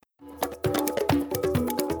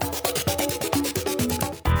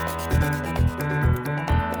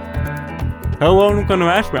Hello and welcome to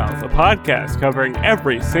Mash Mouth, a podcast covering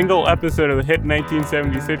every single episode of the hit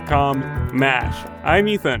 1970s sitcom MASH. I'm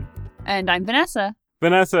Ethan. And I'm Vanessa.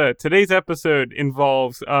 Vanessa, today's episode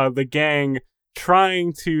involves the gang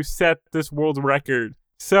trying to set this world record.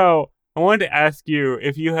 So, I wanted to ask you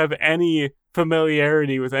if you have any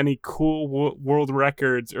familiarity with any cool world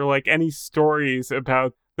records or like any stories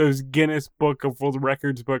about those Guinness Book of World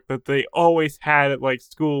Records book that they always had at like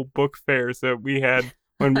school book fairs that we had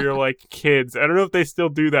when we were like kids. I don't know if they still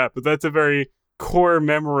do that, but that's a very core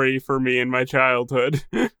memory for me in my childhood.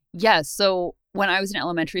 Yeah, so when I was in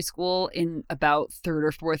elementary school in about third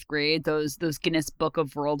or fourth grade, those Guinness Book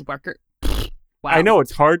of World Record. Wow. I know,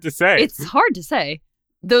 it's hard to say. It's hard to say.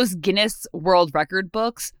 Those Guinness World Record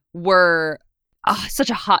books were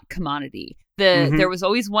such a hot commodity. There was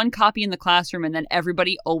always one copy in the classroom, and then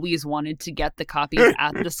everybody always wanted to get the copies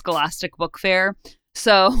at the Scholastic Book Fair.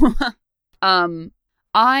 So,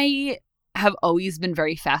 I have always been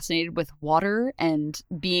very fascinated with water and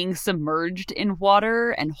being submerged in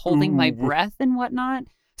water and holding my breath and whatnot.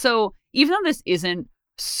 So even though this isn't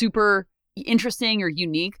super interesting or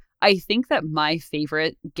unique, I think that my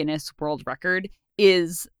favorite Guinness World Record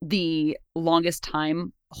is the longest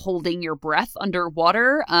time holding your breath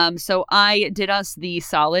underwater. So I did us the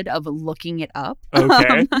solid of looking it up.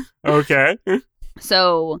 Okay. Okay.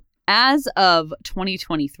 So as of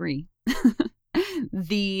 2023,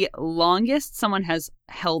 the longest someone has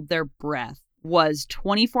held their breath was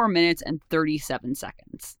 24 minutes and 37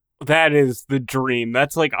 seconds. That is the dream.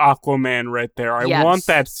 That's like Aquaman right there. I want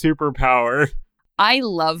that superpower. I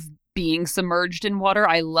love being submerged in water.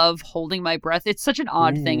 I love holding my breath. It's such an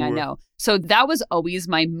odd thing, I know. So that was always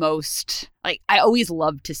my most, like, I always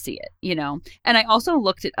loved to see it, you know? And I also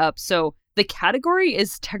looked it up. So the category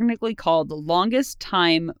is technically called the longest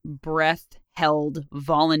time breath held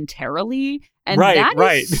voluntarily. And that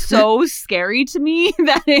is so scary to me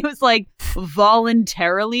that it was like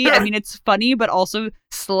voluntarily. I mean, it's funny, but also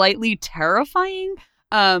slightly terrifying.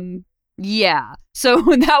 Yeah. So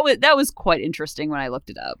that was quite interesting when I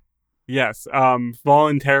looked it up. Yes.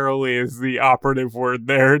 Voluntarily is the operative word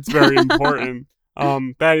there. It's very important.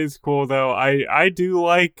 That is cool though. I do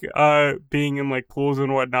like being in like pools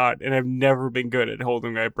and whatnot, and I've never been good at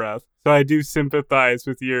holding my breath. So I do sympathize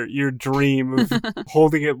with your dream of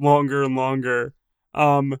holding it longer and longer.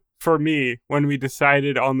 For me, when we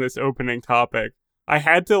decided on this opening topic, I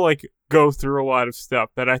had to like go through a lot of stuff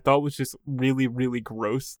that I thought was just really, really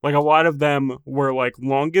gross. Like a lot of them were like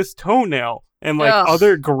longest toenail and like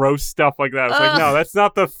other gross stuff like that. It's like, no, that's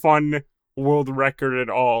not the fun world record at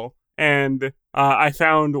all. And I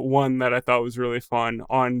found one that I thought was really fun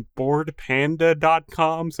on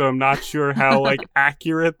boredpanda.com. So I'm not sure how like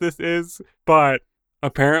accurate this is, but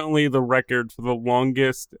apparently the record for the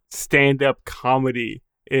longest stand-up comedy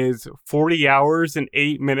is 40 hours and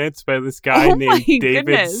 8 minutes by this guy named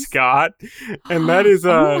David Scott. And that is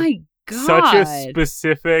such a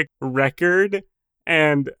specific record.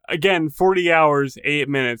 And again, 40 hours, 8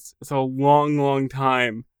 minutes. It's a long, long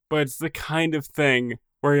time, but it's the kind of thing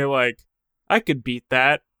where you're like, I could beat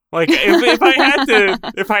that. Like if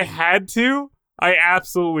I had to, I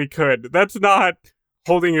absolutely could. That's not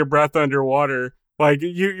holding your breath underwater. Like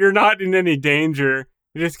you're not in any danger.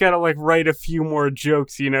 You just gotta like write a few more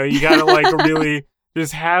jokes, you know? You gotta like really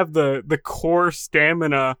just have the core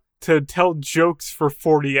stamina to tell jokes for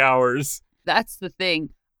 40 hours. That's the thing.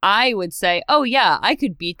 I would say, oh yeah, I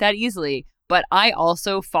could beat that easily. But I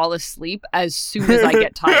also fall asleep as soon as I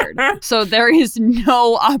get tired. So there is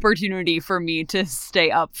no opportunity for me to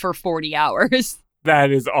stay up for 40 hours.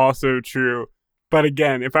 That is also true. But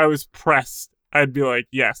again, if I was pressed, I'd be like,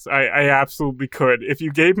 yes, I absolutely could. If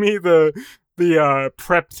you gave me the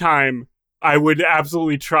prep time, I would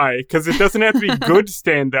absolutely try. Because it doesn't have to be good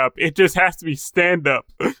stand-up. It just has to be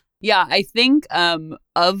stand-up. Yeah, I think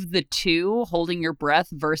of the two, holding your breath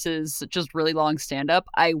versus just really long stand-up,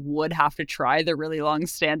 I would have to try the really long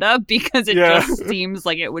stand-up because it just seems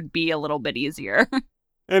like it would be a little bit easier.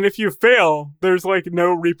 And if you fail, there's like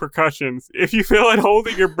no repercussions. If you fail at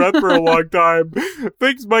holding your breath for a long time,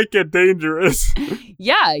 things might get dangerous.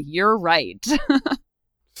 Yeah, you're right.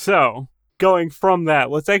 So, going from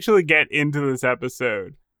that, let's actually get into this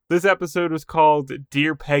episode. This episode was called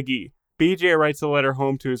Dear Peggy. BJ writes a letter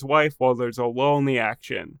home to his wife while there's a lull in the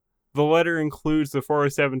action. The letter includes the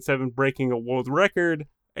 4077 breaking a world record,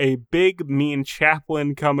 a big, mean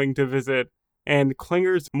chaplain coming to visit, and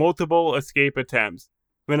Klinger's multiple escape attempts.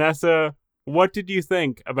 Vanessa, what did you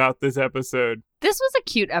think about this episode? This was a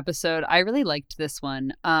cute episode. I really liked this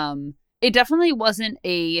one. It definitely wasn't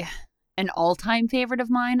an all-time favorite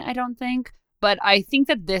of mine, I don't think. But I think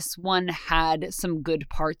that this one had some good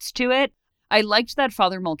parts to it. I liked that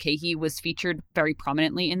Father Mulcahy was featured very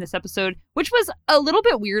prominently in this episode, which was a little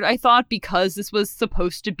bit weird, I thought, because this was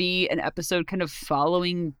supposed to be an episode kind of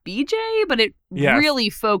following BJ, but it really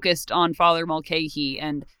focused on Father Mulcahy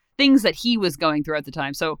and things that he was going through at the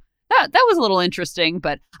time. So that was a little interesting,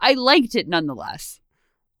 but I liked it nonetheless.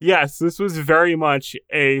 Yes, this was very much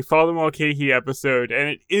a Father Mulcahy episode, and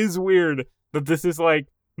it is weird that this is like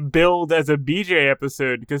billed as a BJ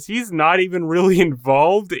episode because he's not even really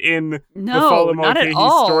involved in the Father Mulcahy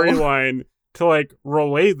storyline to like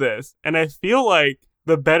relay this. And I feel like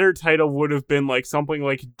the better title would have been like something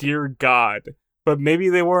like Dear God, but maybe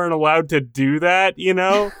they weren't allowed to do that, you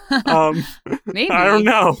know? Maybe. I don't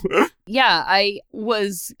know. Yeah, I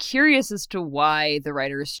was curious as to why the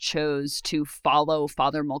writers chose to follow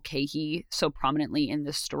Father Mulcahy so prominently in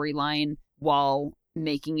this storyline while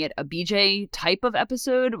making it a BJ type of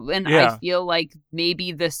episode. And I feel like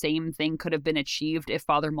maybe the same thing could have been achieved if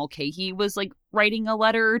Father Mulcahy was like writing a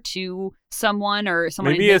letter to someone or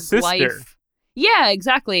someone maybe in his a sister. life. Yeah,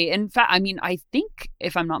 exactly. In fact, I mean, I think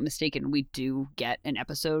if I'm not mistaken, we do get an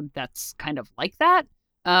episode that's kind of like that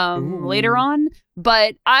later on.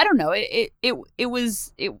 But I don't know. It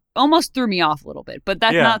almost threw me off a little bit. But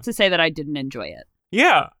that's not to say that I didn't enjoy it.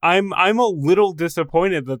 Yeah, I'm a little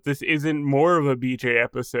disappointed that this isn't more of a BJ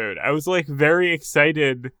episode. I was like very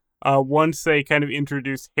excited once they kind of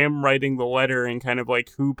introduced him writing the letter and kind of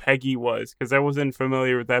like who Peggy was, because I wasn't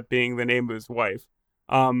familiar with that being the name of his wife.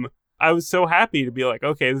 I was so happy to be like,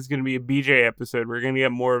 okay, this is going to be a BJ episode. We're going to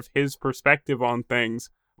get more of his perspective on things,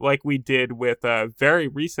 like we did with a very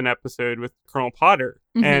recent episode with Colonel Potter.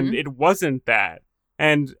 Mm-hmm. And it wasn't that.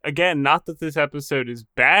 And again, not that this episode is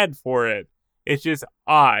bad for it. It's just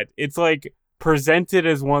odd. It's like presented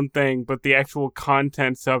as one thing, but the actual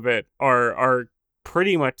contents of it are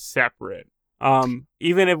pretty much separate.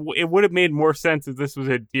 Even if it would have made more sense if this was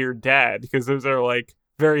a Dear Dad, because those are like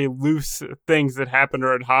very loose things that happen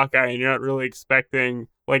around Hawkeye, and you're not really expecting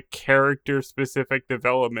like character specific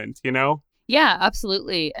development, you know? Yeah,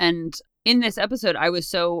 absolutely. And in this episode, I was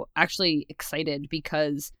so actually excited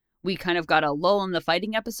because we kind of got a lull in the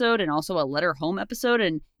fighting episode and also a letter home episode.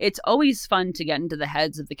 And it's always fun to get into the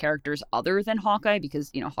heads of the characters other than Hawkeye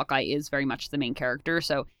because, you know, Hawkeye is very much the main character.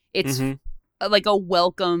 So it's like a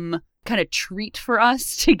welcome kind of treat for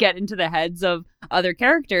us to get into the heads of other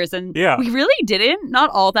characters. And we really didn't,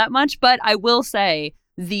 not all that much. But I will say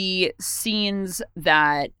the scenes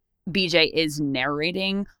that BJ is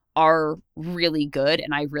narrating are really good,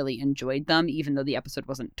 and I really enjoyed them, even though the episode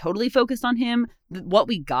wasn't totally focused on him. What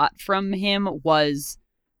we got from him was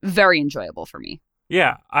very enjoyable for me.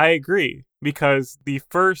 Yeah, I agree, because the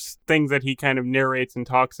first thing that he kind of narrates and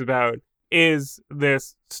talks about is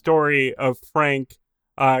this story of Frank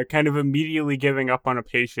kind of immediately giving up on a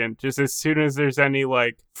patient. Just as soon as there's any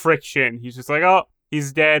like friction, he's just like, oh,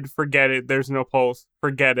 he's dead, forget it, there's no pulse,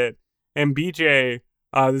 forget it. And BJ,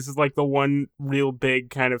 this is like the one real big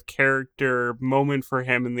kind of character moment for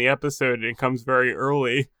him in the episode, and it comes very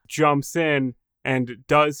early, jumps in and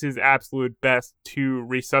does his absolute best to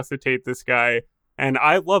resuscitate this guy. And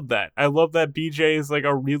I love that. I love that BJ is like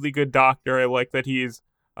a really good doctor. I like that he's,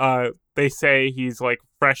 they say he's like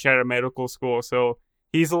fresh out of medical school. So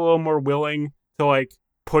he's a little more willing to like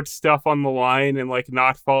put stuff on the line and like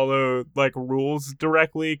not follow like rules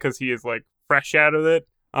directly because he is like fresh out of it.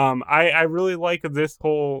 I really like this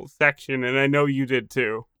whole section, and I know you did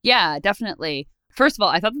too. Yeah, definitely. First of all,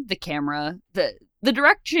 I thought that the camera, the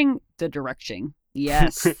direction,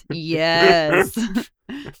 yes, yes.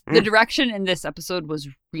 The direction in this episode was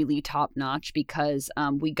really top notch because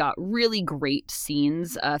we got really great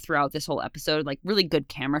scenes throughout this whole episode, like really good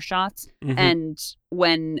camera shots. Mm-hmm. And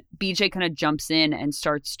when BJ kind of jumps in and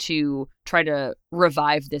starts to try to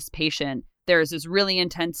revive this patient, there's this really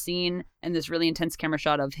intense scene and this really intense camera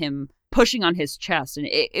shot of him pushing on his chest, and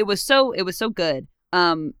it was so good.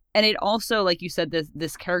 And it also, like you said,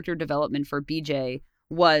 this character development for BJ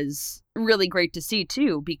was really great to see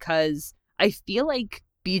too, because I feel like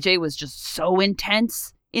BJ was just so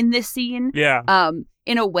intense in this scene. Yeah.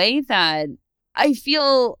 In a way that I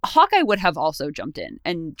feel Hawkeye would have also jumped in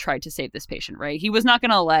and tried to save this patient, right? He was not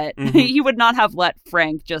going to let, he would not have let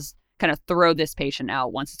Frank just kind of throw this patient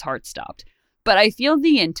out once his heart stopped. But I feel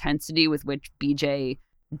the intensity with which BJ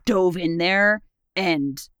dove in there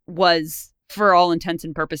and was, for all intents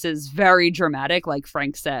and purposes, very dramatic, like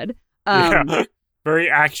Frank said.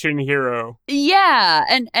 Very action hero. Yeah,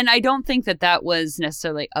 and I don't think that was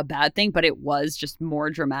necessarily a bad thing, but it was just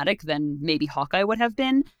more dramatic than maybe Hawkeye would have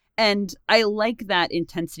been. And I like that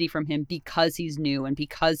intensity from him because he's new and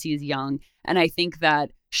because he's young. And I think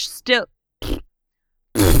that still...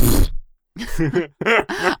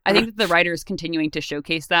 I think that the writers continuing to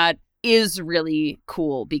showcase that is really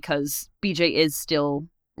cool because BJ is still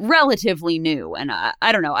relatively new. And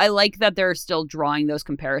I don't know. I like that they're still drawing those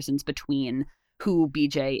comparisons between who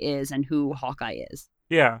BJ is and who Hawkeye is.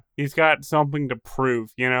 Yeah, he's got something to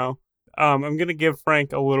prove, you know? I'm going to give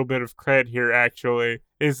Frank a little bit of credit here, actually,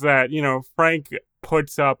 is that, you know, Frank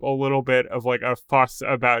puts up a little bit of, like, a fuss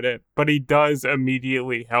about it, but he does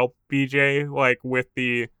immediately help BJ, like, with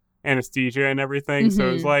the anesthesia and everything. Mm-hmm. So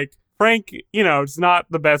it's like, Frank, you know, it's not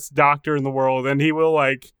the best doctor in the world, and he will,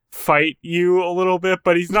 like, fight you a little bit,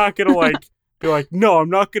 but he's not going to, like, be like, no, I'm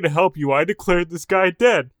not going to help you. I declared this guy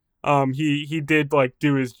dead. He did, like,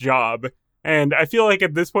 do his job. And I feel like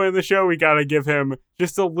at this point in the show, we gotta give him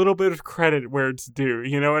just a little bit of credit where it's due.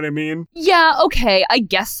 You know what I mean? Yeah, okay, I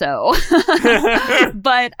guess so.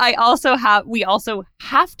 But we also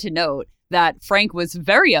have to note that Frank was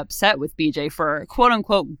very upset with BJ for quote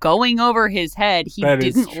unquote going over his head. He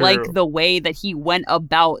didn't like the way that he went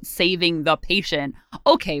about saving the patient.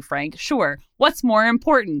 Okay, Frank, sure. What's more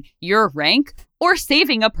important, your rank or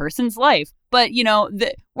saving a person's life? But, you know,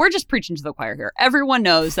 we're just preaching to the choir here. Everyone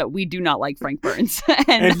knows that we do not like Frank Burns.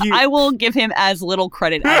 and I will give him as little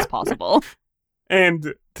credit as possible.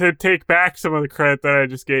 And to take back some of the credit that I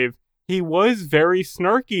just gave, he was very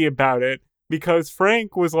snarky about it because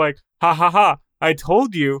Frank was like, ha ha ha, I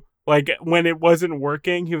told you. Like, when it wasn't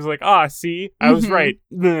working, he was like, see, I was right.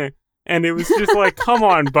 And it was just like, come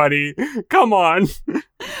on, buddy. Come on.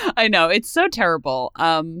 I know. It's so terrible.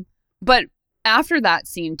 But after that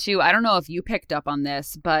scene, too, I don't know if you picked up on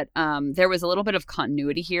this, but there was a little bit of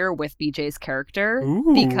continuity here with BJ's character.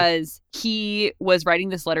 Ooh. Because he was writing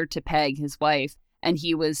this letter to Peg, his wife, and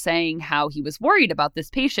he was saying how he was worried about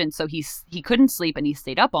this patient, so he couldn't sleep and he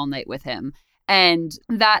stayed up all night with him. And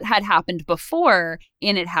that had happened before,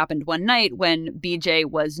 and it happened one night when BJ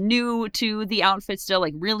was new to the outfit still,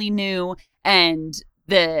 like really new, and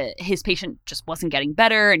his patient just wasn't getting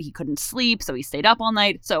better and he couldn't sleep, so he stayed up all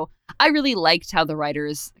night. So I really liked how the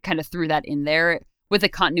writers kind of threw that in there with a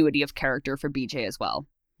continuity of character for BJ as well.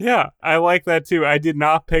 Yeah, I like that too. I did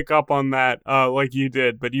not pick up on that like you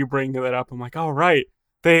did, but you bring that up. I'm like, all right,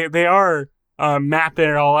 they are mapping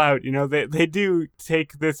it all out. You know, they do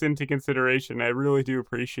take this into consideration. I really do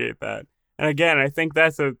appreciate that. And again, I think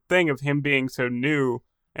that's a thing of him being so new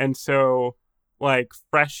and so like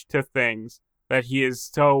fresh to things, that he is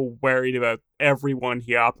so worried about everyone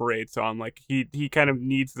he operates on. Like, he kind of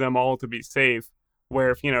needs them all to be safe, where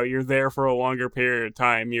if, you know, you're there for a longer period of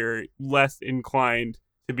time, you're less inclined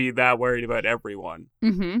to be that worried about everyone.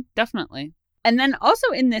 Mm-hmm, definitely. And then also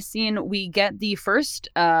in this scene, we get the first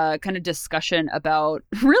kind of discussion about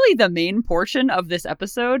really the main portion of this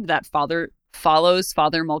episode that follows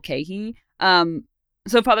Father Mulcahy.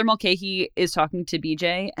 So Father Mulcahy is talking to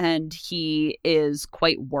BJ, and he is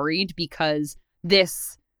quite worried because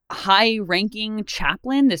this high-ranking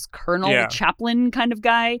chaplain, this colonel chaplain kind of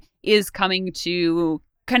guy, is coming to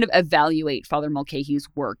kind of evaluate Father Mulcahy's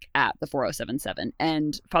work at the 4077.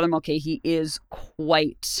 And Father Mulcahy is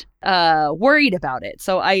quite worried about it.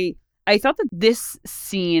 So I thought that this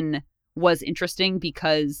scene was interesting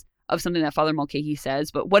because of something that Father Mulcahy says.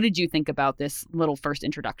 But what did you think about this little first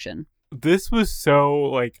introduction? This was so,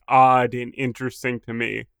 like, odd and interesting to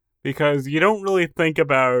me because you don't really think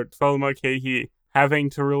about Father Mulcahy having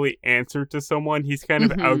to really answer to someone. He's kind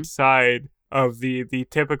of outside of the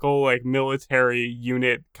typical, like, military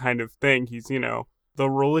unit kind of thing. He's, you know, the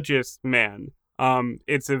religious man.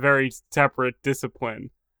 It's a very separate discipline.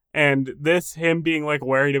 And him being, like,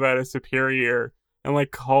 worried about a superior and,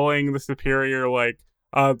 like, calling the superior, like,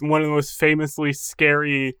 one of the most famously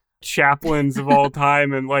scary chaplains of all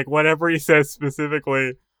time, and like whatever he says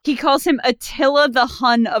specifically, he calls him Attila the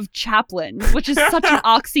Hun of chaplains, which is such an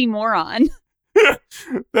oxymoron.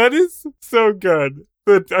 That is so good.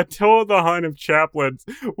 The Attila the Hun of chaplains,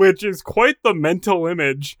 which is quite the mental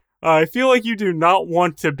image. I feel like you do not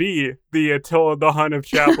want to be the Attila the Hun of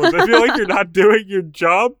chaplains. I feel like you're not doing your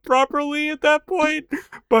job properly at that point,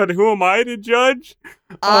 but who am I to judge?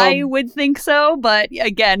 I would think so, but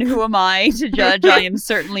again, who am I to judge? I am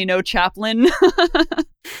certainly no chaplain.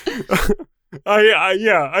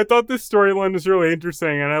 I thought this storyline was really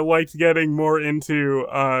interesting, and I liked getting more into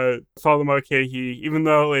Father Mulcahy, even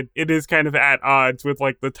though it is kind of at odds with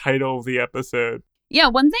like the title of the episode. Yeah,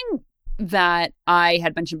 one thing that I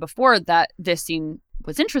had mentioned before that this scene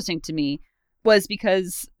was interesting to me was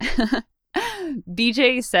because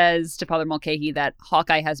BJ says to Father Mulcahy that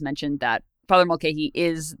Hawkeye has mentioned that Father Mulcahy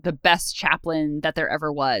is the best chaplain that there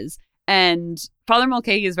ever was. And Father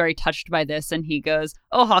Mulcahy is very touched by this, and he goes,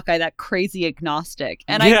 "Oh, Hawkeye, that crazy agnostic."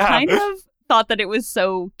 And I kind of thought that it was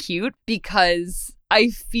so cute because I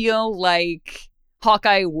feel like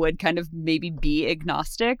Hawkeye would kind of maybe be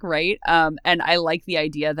agnostic, right? And I like the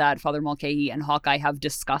idea that Father Mulcahy and Hawkeye have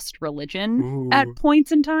discussed religion Ooh. at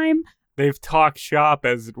points in time. They've talked shop,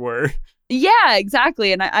 as it were. Yeah,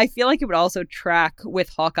 exactly. And I feel like it would also track with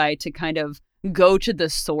Hawkeye to kind of go to the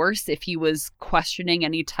source if he was questioning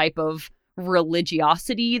any type of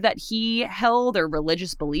religiosity that he held or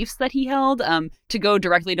religious beliefs that he held, to go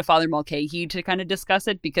directly to Father Mulcahy to kind of discuss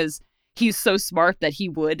it, because he's so smart that he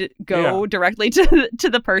would go directly to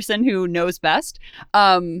the person who knows best.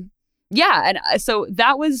 Yeah, and so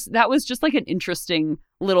that was just like an interesting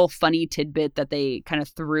little funny tidbit that they kind of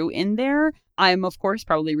threw in there. I'm, of course,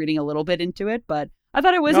 probably reading a little bit into it, but I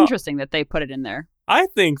thought it was interesting that they put it in there. I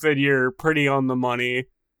think that you're pretty on the money.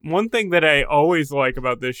 One thing that I always like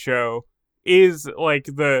about this show is, like,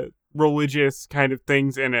 the religious kind of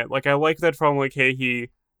things in it. Like, I like that Father Mulcahy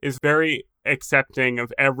is very accepting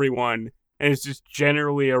of everyone and is just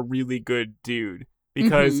generally a really good dude.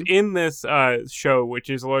 Because in this show, which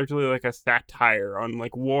is largely like a satire on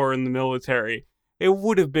like war in the military, it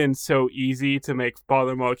would have been so easy to make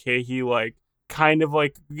Father Mulcahy like kind of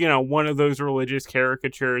like, you know, one of those religious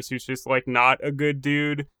caricatures who's just like not a good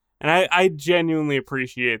dude. And I genuinely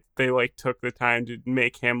appreciate that they like took the time to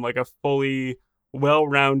make him like a fully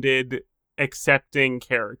well-rounded, accepting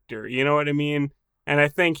character. You know what I mean? And I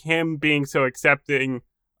think him being so accepting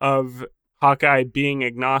of Hawkeye being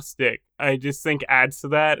agnostic, I just think adds to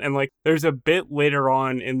that. And like there's a bit later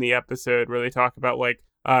on in the episode where they talk about like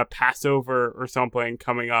Passover or something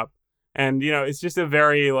coming up. And, you know, it's just a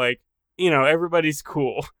very like, you know, everybody's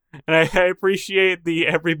cool. And I appreciate the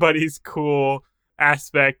everybody's cool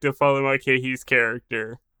aspect of Father Mulcahy's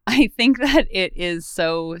character. I think that it is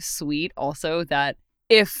so sweet also that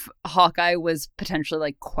if Hawkeye was potentially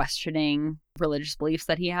like questioning religious beliefs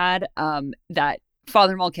that he had, that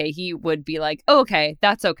Father Mulcahy would be like, oh, okay,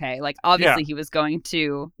 that's okay. Like, obviously he was going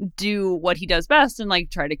to do what he does best and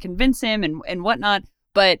like try to convince him and whatnot.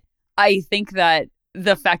 But I think that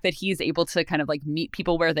the fact that he's able to kind of like meet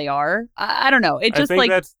people where they are, I don't know. It just, I think like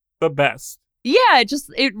that's the best. Yeah,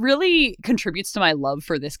 it really contributes to my love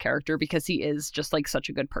for this character because he is just like such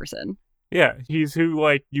a good person. Yeah, he's who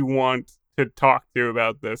like you want to talk to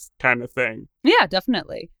about this kind of thing. Yeah,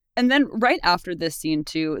 definitely. And then right after this scene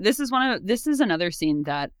too, this is another scene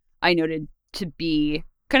that I noted to be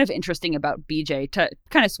kind of interesting about BJ, to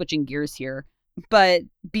kind of switching gears here. But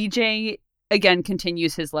BJ again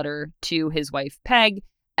continues his letter to his wife Peg,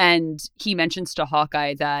 and he mentions to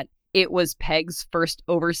Hawkeye that it was Peg's first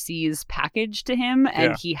overseas package to him,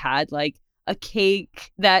 and he had like a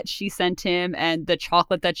cake that she sent him, and the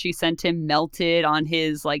chocolate that she sent him melted on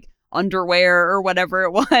his like underwear or whatever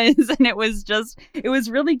it was. And it was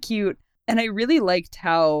really cute. And I really liked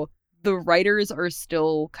how the writers are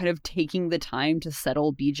still kind of taking the time to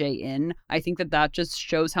settle BJ in. I think that just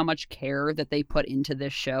shows how much care that they put into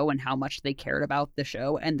this show and how much they cared about the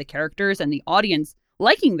show and the characters and the audience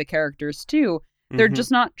liking the characters too. They're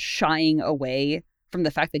just not shying away from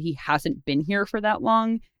the fact that he hasn't been here for that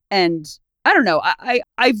long. And I don't know,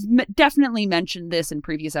 I've definitely mentioned this in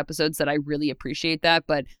previous episodes that I really appreciate that.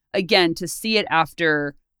 But again, to see it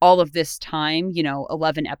after all of this time, you know,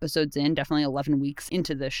 11 episodes in, definitely 11 weeks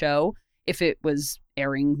into the show, if it was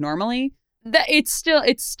airing normally, that it's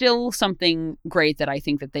still something great that I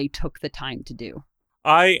think that they took the time to do.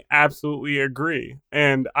 I absolutely agree.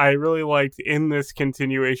 And I really liked in this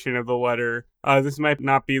continuation of the letter, this might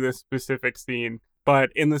not be the specific scene, but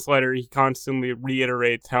in this letter, he constantly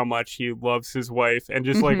reiterates how much he loves his wife and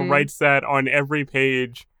just like writes that on every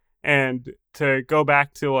page. And to go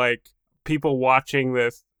back to like people watching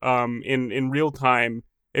this in real time,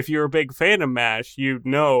 if you're a big fan of MASH, you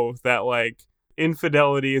know that like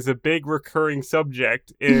infidelity is a big recurring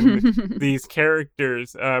subject in these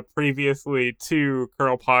characters previously to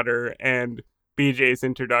Colonel Potter and BJ's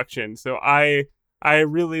introduction. So I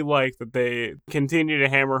really like that they continue to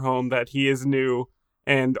hammer home that he is new,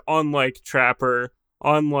 and unlike Trapper,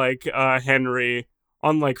 unlike Henry,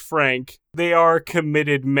 unlike Frank, they are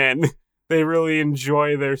committed men. They really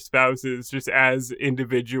enjoy their spouses just as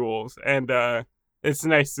individuals, and it's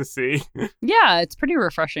nice to see. Yeah, it's pretty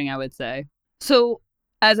refreshing, I would say. So,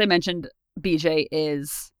 as I mentioned, BJ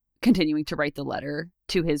is continuing to write the letter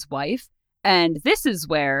to his wife. And this is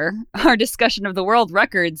where our discussion of the world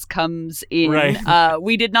records comes in. Right.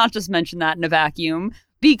 We did not just mention that in a vacuum,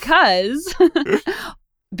 because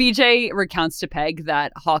BJ recounts to Peg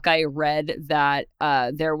that Hawkeye read that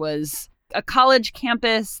there was a college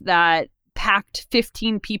campus that packed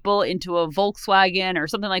 15 people into a Volkswagen or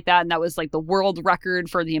something like that. And that was like the world record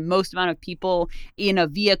for the most amount of people in a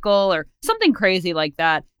vehicle or something crazy like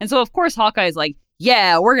that. And so, of course, Hawkeye's like,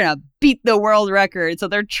 yeah, we're going to beat the world record. So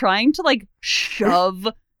they're trying to like shove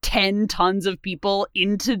 10 tons of people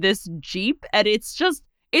into this Jeep. And it's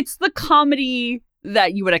the comedy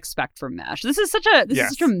that you would expect from MASH. This is such a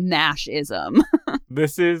MASH-ism.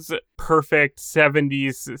 This is perfect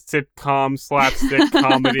 70s sitcom slapstick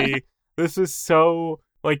comedy. This is so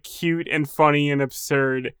like cute and funny and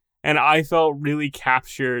absurd. And I felt really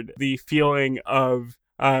captured the feeling of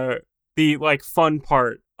the like fun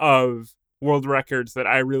part of world records that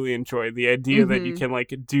I really enjoy. The idea that you can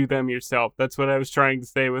like do them yourself. That's what I was trying to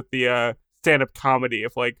say with the stand-up comedy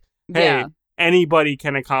of like, hey, anybody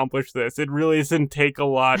can accomplish this. It really doesn't take a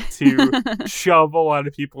lot to shove a lot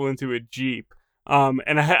of people into a Jeep.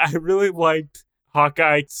 And I really liked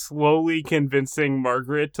Hawkeye slowly convincing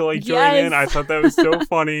Margaret to like join in. I thought that was so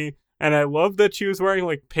funny. And I love that she was wearing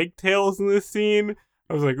like pigtails in this scene.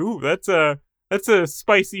 I was like, ooh, that's a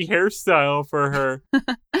spicy hairstyle for her.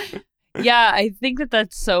 Yeah, I think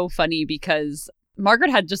that's so funny because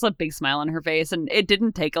Margaret had just a big smile on her face, and it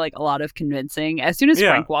didn't take like a lot of convincing. As soon as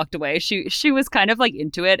Frank walked away, she was kind of like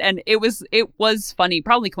into it, and it was funny,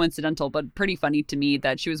 probably coincidental, but pretty funny to me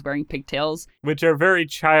that she was wearing pigtails, which are very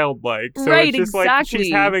childlike. So right, it's just like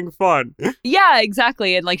she's having fun. Yeah,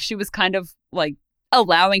 exactly, and like she was kind of like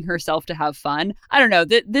allowing herself to have fun. I don't know.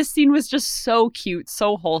 This scene was just so cute,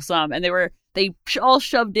 so wholesome, and they all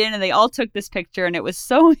shoved in and they all took this picture, and it was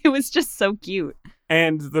just so cute.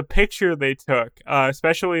 And the picture they took,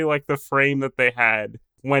 especially like the frame that they had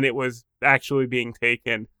when it was actually being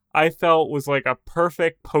taken, I felt was like a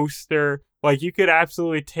perfect poster. Like you could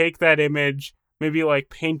absolutely take that image, maybe like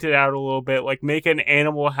paint it out a little bit, like make an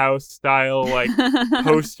Animal House style like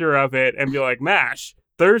poster of it and be like, MASH,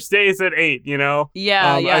 Thursdays at 8, you know?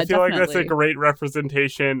 Yeah, I feel definitely. like that's a great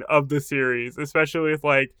representation of the series, especially with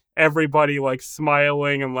like everybody like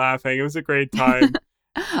smiling and laughing. It was a great time.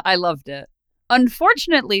 I loved it.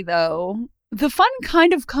 Unfortunately, though, the fun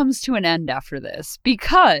kind of comes to an end after this,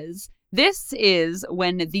 because this is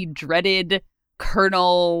when the dreaded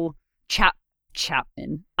Colonel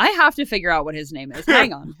Chapman. I have to figure out what his name is.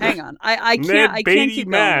 Hang on. I can't keep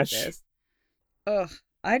going with this. Ugh,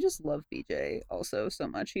 I just love BJ also so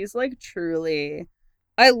much. He's like truly.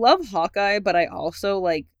 I love Hawkeye, but I also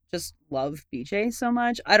like just love BJ so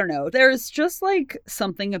much. I don't know. There's just like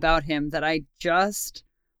something about him that I just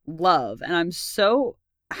love, and I'm so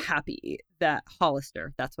happy that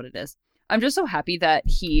Hollister, that's what it is. I'm just so happy that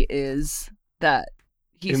he's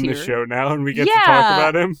in here. The show now, and we get to talk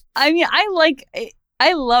about him. I mean,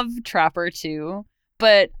 I love Trapper too,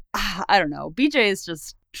 but I don't know. BJ is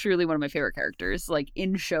just truly one of my favorite characters, like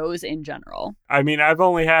in shows in general. I mean, I've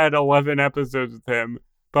only had 11 episodes with him,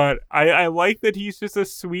 but I like that he's just a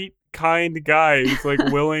sweet, kind guy who's like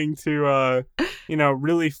willing to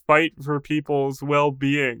really fight for people's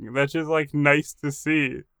well-being. That's just like nice to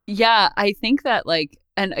see. Yeah, I think that like,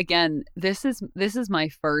 and again, this is my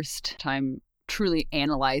first time truly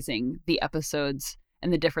analyzing the episodes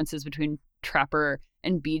and the differences between Trapper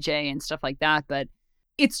and BJ and stuff like that, but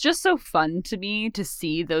it's just so fun to me to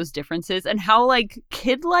see those differences and how like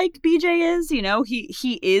kid-like BJ is. You know,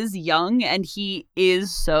 he is young and he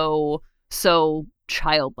is so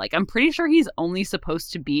childlike. I'm pretty sure he's only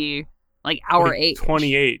supposed to be like our age.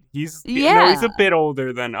 28. He's a bit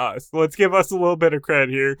older than us. Let's give us a little bit of credit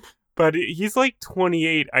here, but he's like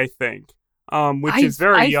 28, I think. Which is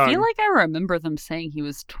very young. I feel like I remember them saying he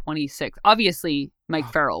was 26. Obviously,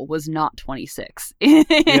 Mike Farrell was not 26. Yeah,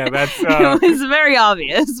 that's it was very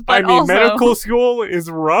obvious. But I mean, also, medical school is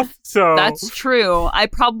rough, so that's true. I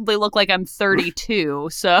probably look like I'm 32,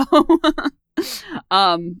 so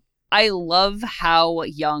I love how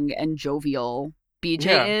young and jovial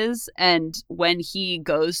BJ is, and when he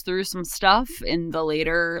goes through some stuff in the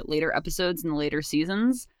later episodes and the later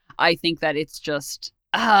seasons, I think that it's just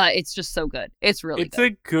so good. It's really good. It's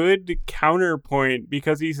a good counterpoint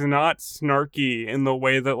because he's not snarky in the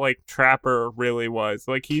way that like Trapper really was.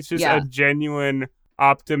 Like he's just a genuine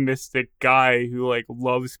optimistic guy who like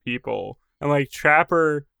loves people. And like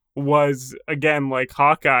Trapper was, again, like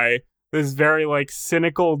Hawkeye, this very like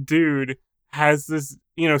cynical dude, has this,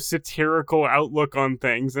 satirical outlook on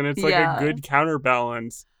things, and it's like a good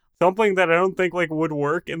counterbalance. Something that I don't think like would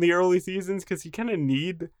work in the early seasons because you kind of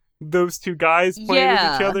need those two guys playing with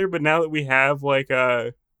each other, but now that we have like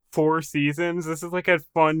a 4 seasons, this is like a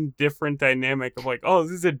fun, different dynamic of like, oh,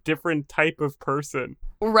 this is a different type of person.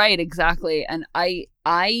 Right, exactly. And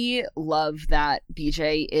I love that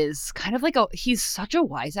BJ is kind of like he's such a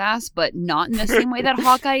wise ass, but not in the same way that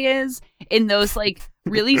Hawkeye is, in those like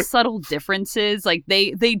really subtle differences. Like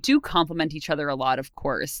they do complement each other a lot, of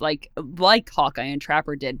course, like Hawkeye and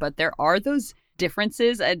Trapper did, but there are those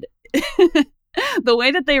differences, and the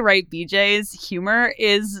way that they write BJ's humor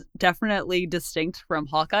is definitely distinct from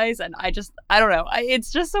Hawkeye's, and I don't know.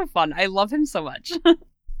 It's just so fun. I love him so much.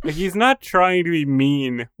 Like, he's not trying to be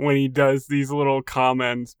mean when he does these little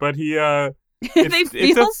comments, but he they feel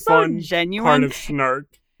it's a so fun genuine. Part of snark.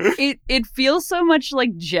 It feels so much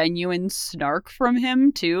like genuine snark from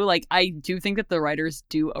him too. Like, I do think that the writers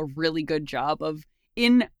do a really good job of,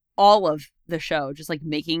 in all of the show, just like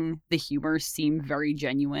making the humor seem very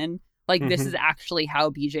genuine. Like, this is actually how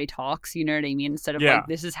BJ talks, you know what I mean? Instead of like,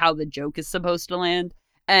 this is how the joke is supposed to land.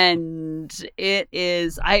 And it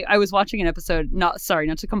is, I was watching an episode, not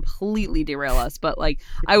to completely derail us, but like,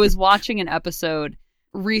 I was watching an episode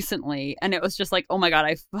recently, and it was just like, oh my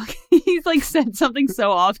god, he's like said something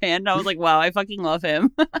so offhand. I was like, wow, I fucking love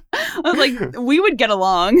him. I was like, we would get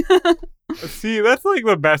along. See, that's like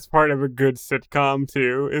the best part of a good sitcom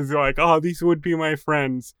too, is like, oh, these would be my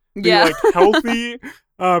friends. They're like healthy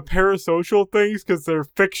parasocial things because they're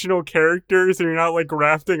fictional characters and you're not like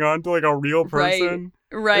grafting onto like a real person.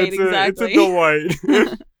 Right, exactly. It's a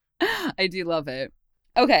delight. I do love it.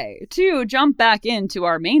 Okay, to jump back into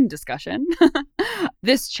our main discussion,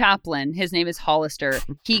 this chaplain, his name is Hollister,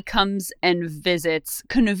 he comes and visits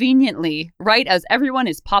conveniently right as everyone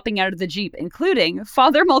is popping out of the Jeep, including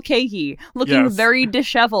Father Mulcahy, looking very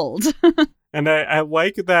disheveled. And I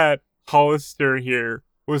like that Hollister here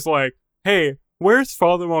was like, hey, where's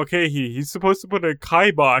Father Mulcahy? He's supposed to put a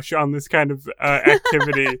kibosh on this kind of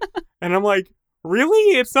activity. And I'm like,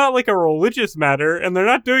 really? It's not like a religious matter, and they're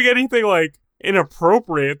not doing anything like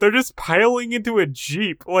inappropriate. They're just piling into a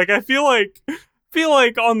Jeep. Like, I feel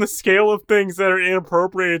like on the scale of things that are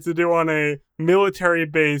inappropriate to do on a military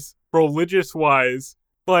base, religious wise,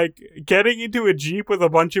 like getting into a Jeep with a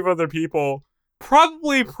bunch of other people,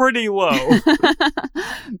 probably pretty low.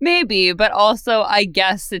 Maybe, but also I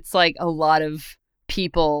guess it's like a lot of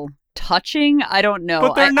people touching. I don't know.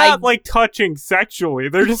 But they're not like touching sexually.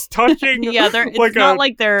 They're just touching. It's not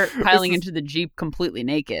like they're piling into the Jeep completely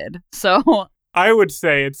naked. So I would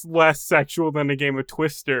say it's less sexual than a game of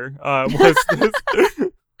Twister. Was this?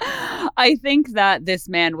 I think that this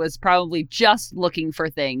man was probably just looking for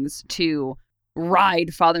things to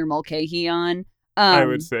ride Father Mulcahy on. I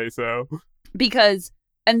would say so. Because,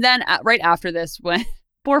 and then right after this, when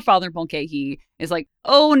poor Father Mulcahy is like,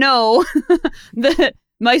 oh no,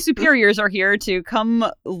 my superiors are here to come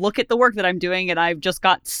look at the work that I'm doing, and I've just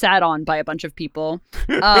got sat on by a bunch of people.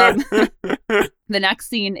 The next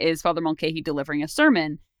scene is Father Mulcahy delivering a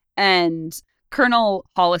sermon, and Colonel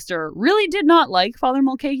Hollister really did not like Father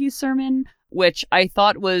Mulcahy's sermon, which I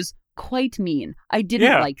thought was quite mean. I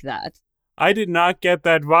didn't like that. I did not get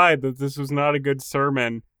that vibe that this was not a good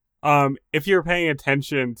sermon. If you're paying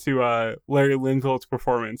attention to Larry Linville's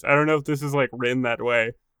performance, I don't know if this is like written that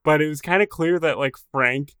way, but it was kind of clear that like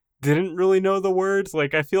Frank didn't really know the words.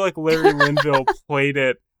 Like, I feel like Larry Linville played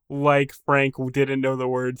it like Frank didn't know the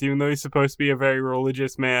words, even though he's supposed to be a very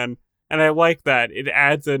religious man. And I like that. It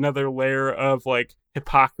adds another layer of like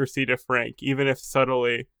hypocrisy to Frank, even if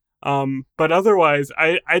subtly. But otherwise,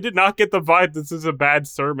 I did not get the vibe this is a bad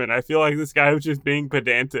sermon. I feel like this guy was just being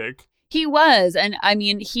pedantic. He was, and I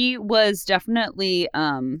mean, he was definitely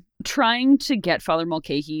trying to get Father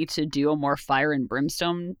Mulcahy to do a more fire and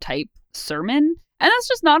brimstone type sermon. And that's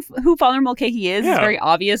just not who Father Mulcahy is. Yeah. It's very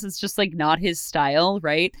obvious. It's just like not his style,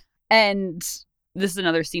 right? And this is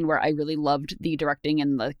another scene where I really loved the directing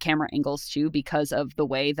and the camera angles too, because of the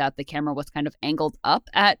way that the camera was kind of angled up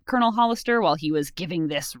at Colonel Hollister while he was giving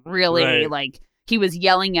this really like, he was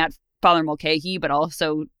yelling at Father Mulcahy, but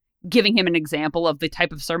also giving him an example of the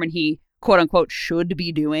type of sermon he quote unquote should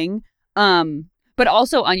be doing. But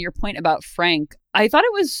also on your point about Frank, I thought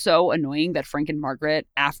it was so annoying that Frank and Margaret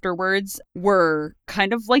afterwards were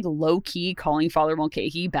kind of like low key calling Father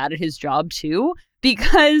Mulcahy bad at his job too,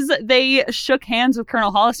 because they shook hands with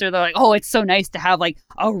Colonel Hollister. They're like, oh, it's so nice to have like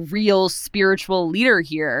a real spiritual leader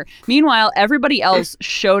here. Meanwhile, everybody else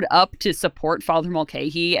showed up to support Father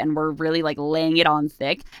Mulcahy and were really like laying it on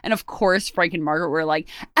thick. And of course, Frank and Margaret were like,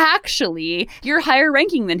 actually, you're higher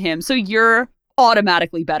ranking than him, so you're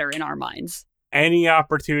automatically better in our minds. Any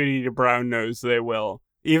opportunity to brown nose, they will.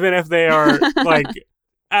 Even if they are like...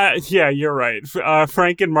 yeah, you're right.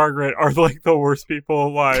 Frank and Margaret are like the worst people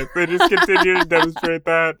alive. They just continue to demonstrate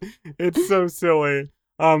that. It's so silly.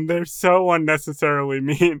 They're so unnecessarily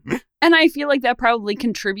mean. And I feel like that probably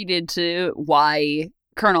contributed to why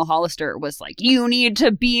Colonel Hollister was like, you need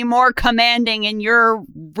to be more commanding in your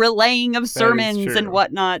relaying of sermons and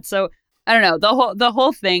whatnot. So I don't know. The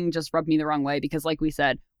whole thing just rubbed me the wrong way because, like we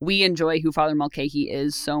said, we enjoy who Father Mulcahy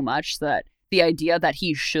is so much that the idea that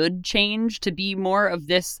he should change to be more of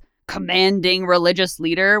this commanding religious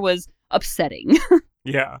leader was upsetting.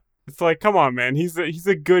 Yeah. It's like, come on, man. He's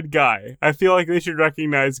a good guy. I feel like they should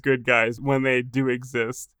recognize good guys when they do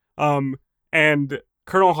exist. And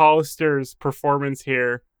Colonel Hollister's performance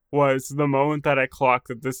here was the moment that I clocked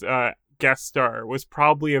that this guest star was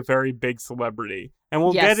probably a very big celebrity. And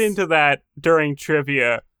we'll get into that during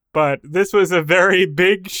trivia, but this was a very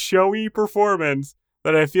big, showy performance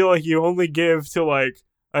that I feel like you only give to, like,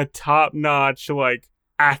 a top-notch, like,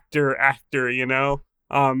 actor, you know?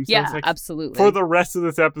 So yeah, it's like, absolutely. For the rest of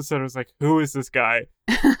this episode, I was like, who is this guy?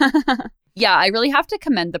 Yeah, I really have to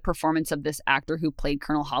commend the performance of this actor who played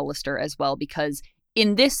Colonel Hollister as well, because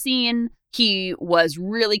in this scene, he was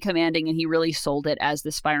really commanding and he really sold it as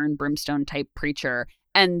this fire and brimstone type preacher.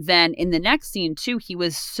 And then in the next scene, too, he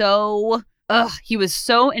was so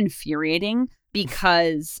infuriating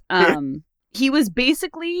because he was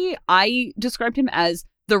basically, I described him as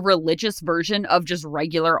the religious version of just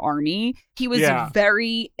regular army. He was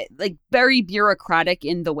very bureaucratic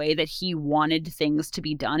in the way that he wanted things to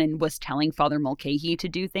be done and was telling Father Mulcahy to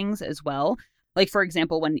do things as well. Like, for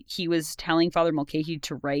example, when he was telling Father Mulcahy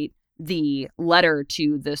to write the letter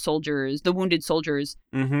to the soldiers, the wounded soldiers'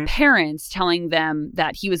 parents, telling them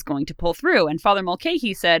that he was going to pull through. And Father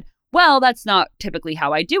Mulcahy said, well, that's not typically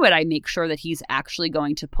how I do it. I make sure that he's actually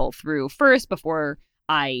going to pull through first before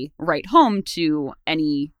I write home to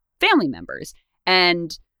any family members.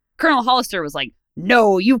 And Colonel Hollister was like,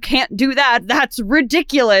 no, you can't do that. That's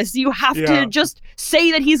ridiculous. You have to just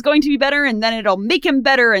say that he's going to be better and then it'll make him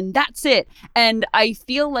better and that's it. And I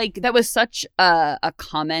feel like that was such a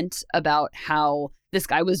comment about how this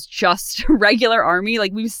guy was just regular army.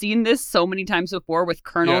 Like, we've seen this so many times before with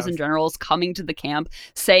colonels and generals coming to the camp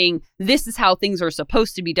saying, this is how things are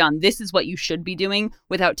supposed to be done. This is what you should be doing,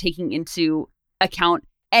 without taking into account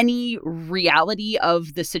any reality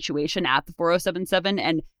of the situation at the 4077.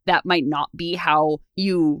 And that might not be how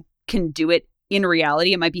you can do it in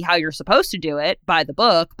reality. It might be how you're supposed to do it by the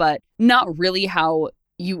book, but not really how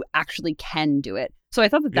you actually can do it. So I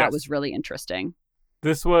thought that was really interesting.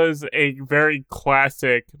 This was a very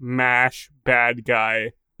classic MASH bad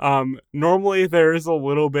guy. Normally there is a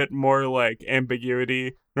little bit more like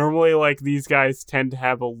ambiguity. Normally, like, these guys tend to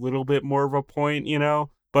have a little bit more of a point, you know?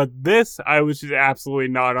 But this, I was just absolutely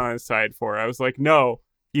not on his side for. I was like, no,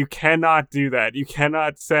 you cannot do that. You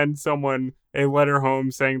cannot send someone a letter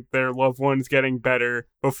home saying their loved one's getting better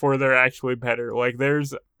before they're actually better. Like,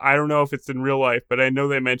 I don't know if it's in real life, but I know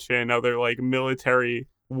they mention in other, like, military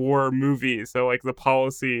war movies. So, like, the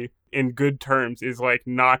policy in good terms is, like,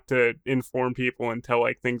 not to inform people until,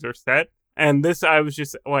 like, things are set. And this, I was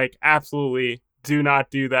just like, absolutely do not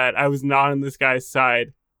do that. I was not on this guy's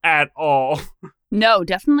side at all. No,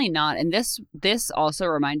 definitely not. And this also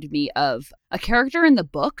reminded me of a character in the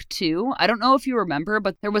book, too. I don't know if you remember,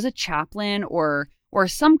 but there was a chaplain or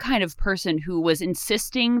some kind of person who was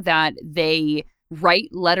insisting that they write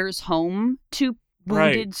letters home to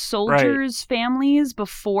wounded soldiers' families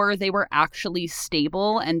before they were actually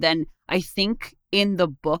stable. And then I think in the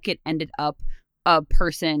book it ended up a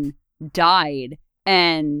person died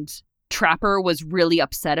and Trapper was really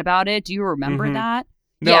upset about it. Do you remember that?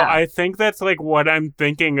 No, I think that's, like, what I'm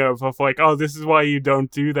thinking of like, oh, this is why you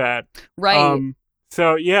don't do that. Right.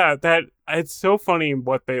 So, yeah, it's so funny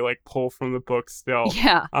what they, like, pull from the book still.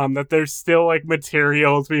 Yeah. That there's still, like,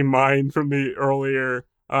 material to be mined from the earlier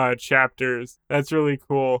chapters. That's really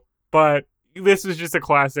cool. But this is just a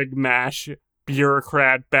classic MASH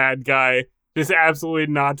bureaucrat bad guy, just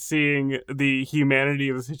absolutely not seeing the humanity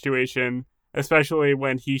of the situation, especially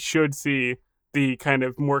when he should see the kind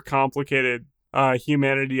of more complicated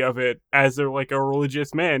humanity of it as they're, like, a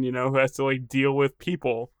religious man, you know, who has to, like, deal with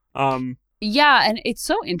people. Yeah, and it's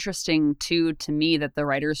so interesting too to me that the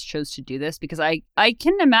writers chose to do this, because I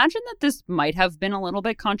can imagine that this might have been a little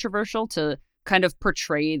bit controversial to kind of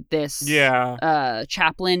portray this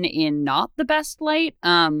chaplain in not the best light,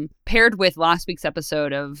 paired with last week's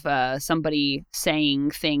episode of somebody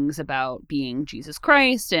saying things about being Jesus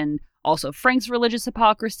Christ and also Frank's religious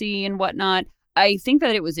hypocrisy and whatnot. I think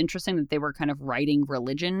that it was interesting that they were kind of writing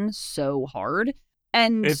religion so hard.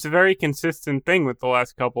 And it's a very consistent thing with the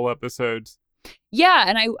last couple episodes. Yeah,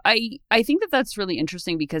 and I think that that's really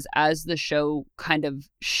interesting, because as the show kind of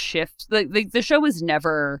shifts, the show was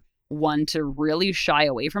never one to really shy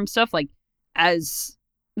away from stuff. Like, as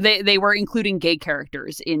They were including gay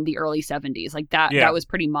characters in the early 70s. Like that was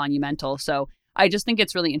pretty monumental. So I just think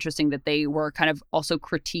it's really interesting that they were kind of also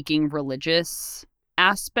critiquing religious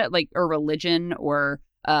aspect, like, or religion, or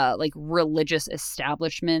like religious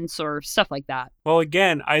establishments or stuff like that. Well,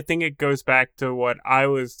 again, I think it goes back to what I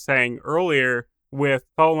was saying earlier with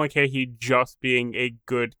Father Mulcahy just being a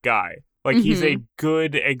good guy. Like, he's a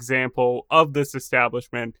good example of this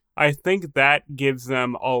establishment. I think that gives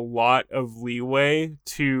them a lot of leeway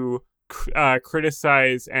to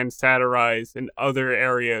criticize and satirize in other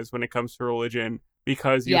areas when it comes to religion,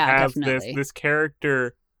 because you have this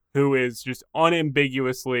character who is just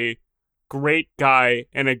unambiguously great guy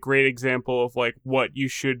and a great example of like what you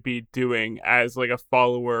should be doing as like a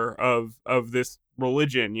follower of this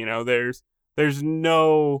religion. You know, there's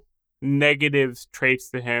no negative traits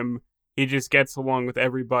to him. He just gets along with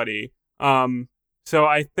everybody. So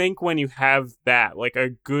I think when you have that, like a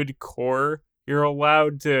good core, you're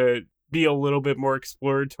allowed to be a little bit more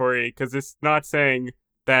exploratory, because it's not saying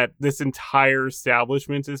that this entire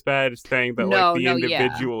establishment is bad. It's saying that the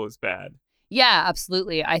individual is bad. Yeah,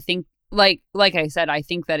 absolutely. I think like I said, I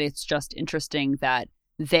think that it's just interesting that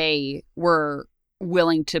they were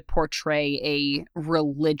willing to portray a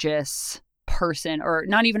religious person, or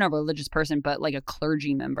not even a religious person, but like a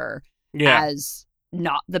clergy member, as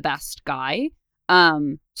not the best guy.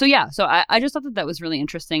 So I just thought that was really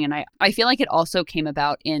interesting. And I feel like it also came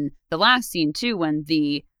about in the last scene too, when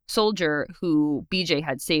the soldier who BJ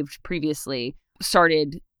had saved previously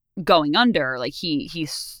started going under. Like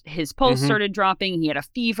his pulse started dropping, he had a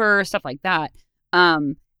fever, stuff like that.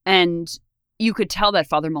 And you could tell that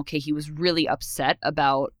Father Mulcahy was really upset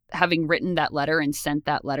about having written that letter and sent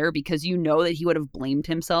that letter, because you know that he would have blamed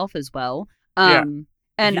himself as well. And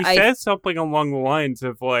he says something along the lines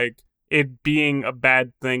of like it being a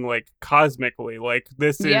bad thing, like cosmically, like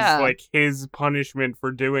this is like his punishment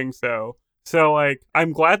for doing so. So like,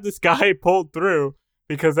 I'm glad this guy pulled through,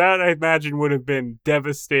 because that, I imagine, would have been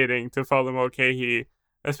devastating to Father Mulcahy,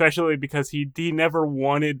 especially because he never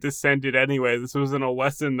wanted to send it anyway. This wasn't a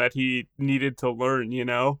lesson that he needed to learn, you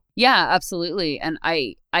know? Yeah, absolutely. And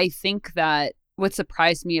I think that what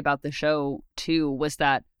surprised me about the show too was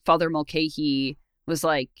that Father Mulcahy was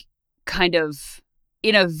like kind of,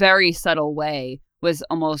 in a very subtle way, was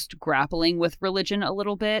almost grappling with religion a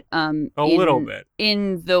little bit. Little bit.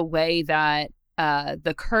 In the way that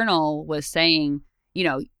the Colonel was saying, you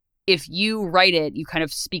know, if you write it, you kind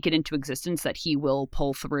of speak it into existence that he will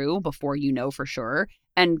pull through before you know for sure.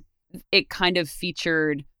 And it kind of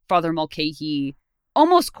featured Father Mulcahy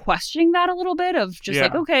almost questioning that a little bit, of just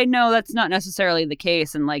like, okay, no, that's not necessarily the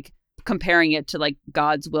case. And like comparing it to like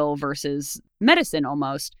God's will versus medicine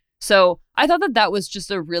almost. So I thought that was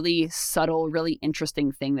just a really subtle, really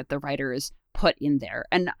interesting thing that the writers put in there.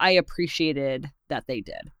 And I appreciated that they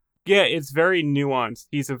did. Yeah, it's very nuanced.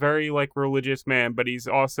 He's a very like religious man, but he's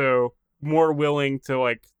also more willing to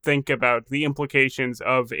like think about the implications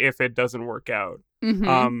of if it doesn't work out.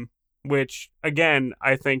 Which again,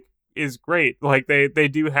 I think is great. Like they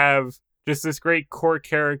do have just this great core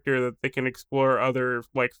character that they can explore other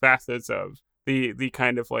like facets of. The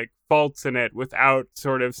kind of like faults in it without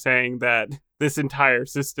sort of saying that this entire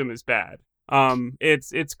system is bad.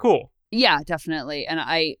 It's cool. Yeah, definitely. And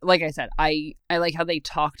I like how they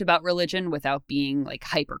talked about religion without being like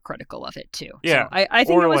hypercritical of it too. Yeah. So I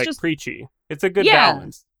think or it was like just preachy. It's a good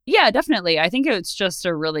balance. Yeah, definitely. I think it's just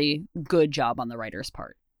a really good job on the writer's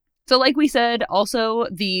part. So like we said, also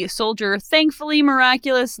the soldier thankfully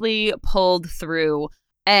miraculously pulled through,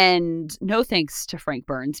 and no thanks to Frank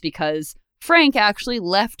Burns, because Frank actually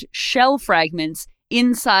left shell fragments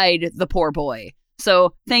inside the poor boy.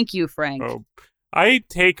 So thank you, Frank. Oh, I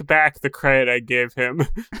take back the credit I gave him.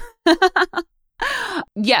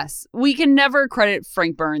 Yes, we can never credit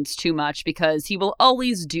Frank Burns too much, because he will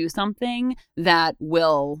always do something that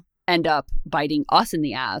will end up biting us in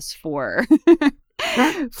the ass for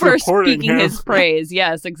for speaking his praise.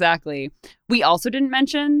 Yes, exactly. We also didn't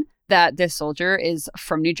mention that this soldier is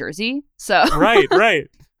from New Jersey. So Right.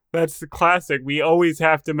 That's the classic. We always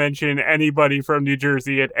have to mention anybody from New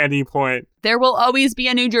Jersey at any point. There will always be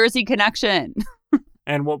a New Jersey connection.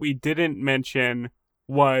 And what we didn't mention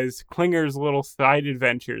was Klinger's little side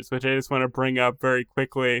adventures, which I just want to bring up very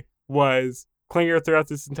quickly. Was Klinger, throughout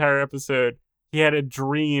this entire episode, he had a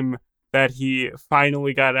dream that he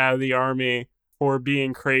finally got out of the army for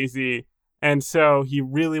being crazy. And so he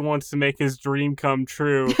really wants to make his dream come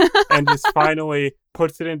true and just finally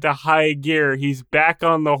puts it into high gear. He's back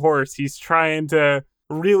on the horse. He's trying to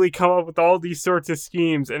really come up with all these sorts of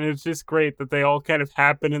schemes. And it's just great that they all kind of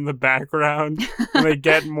happen in the background and they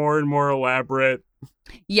get more and more elaborate.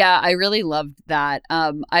 Yeah, I really loved that.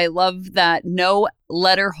 I love that no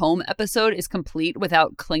Letter Home episode is complete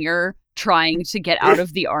without Klinger trying to get out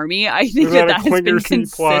of the army. I think Without a that has been Klinger C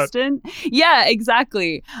plot. consistent. Yeah,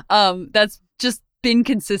 exactly. That's just been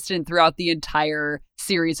consistent throughout the entire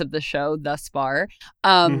series of the show thus far.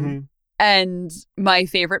 And my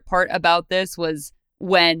favorite part about this was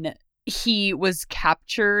when he was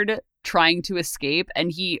captured trying to escape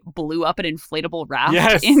and he blew up an inflatable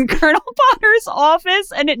raft in Colonel Potter's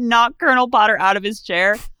office and it knocked Colonel Potter out of his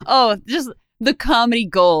chair. Oh, just the comedy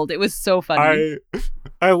gold. It was so funny.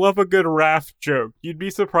 I love a good raft joke. You'd be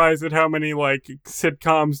surprised at how many like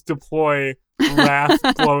sitcoms deploy raft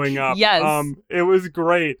blowing up. Yes. It was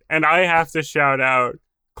great. And I have to shout out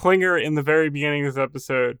Klinger in the very beginning of this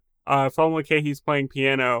episode. Phil McKay, playing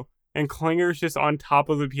piano and Klinger's just on top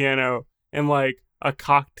of the piano in like a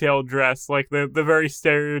cocktail dress, like the very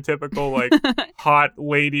stereotypical like hot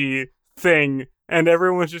lady thing, and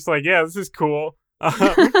everyone was just like, yeah, this is cool.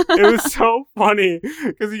 It was so funny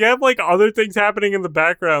because you have like other things happening in the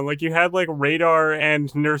background, like you had like Radar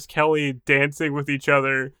and Nurse Kelly dancing with each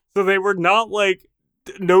other, so they were not like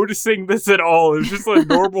noticing this at all. It was just a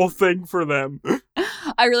normal thing for them.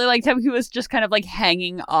 I really liked how he was just kind of like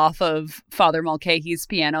hanging off of Father Mulcahy's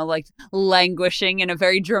piano, like languishing in a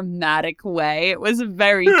very dramatic way. It was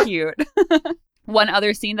very cute. One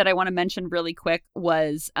other scene that I want to mention really quick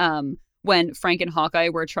was when Frank and Hawkeye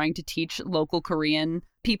were trying to teach local Korean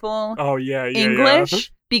people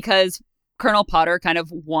English because Colonel Potter kind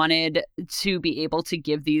of wanted to be able to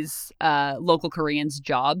give these local Koreans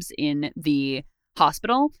jobs in the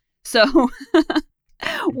hospital. So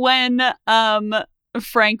when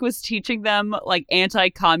Frank was teaching them like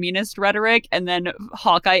anti-communist rhetoric, and then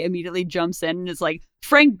Hawkeye immediately jumps in and is like,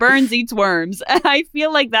 Frank Burns eats worms. And I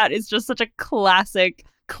feel like that is just such a classic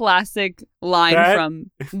line from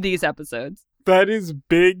these episodes. That is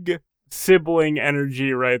big sibling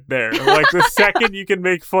energy right there. Like the second you can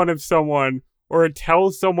make fun of someone or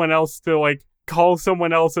tell someone else to like call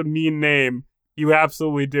someone else a mean name, you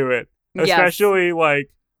absolutely do it. Especially like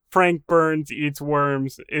Frank Burns eats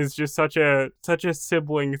worms is just such a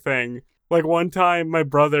sibling thing. Like one time my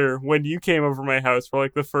brother, when you came over my house for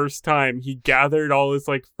like the first time, he gathered all his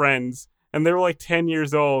like friends and they were like 10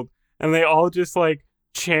 years old and they all just like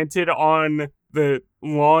chanted on the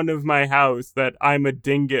lawn of my house that I'm a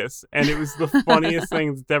dingus, and it was the funniest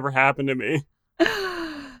thing that's ever happened to me.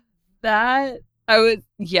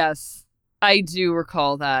 Yes. I do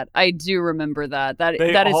recall that. I do remember that. That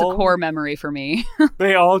is a core memory for me.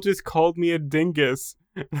 They all just called me a dingus.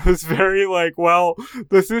 I was very like, well,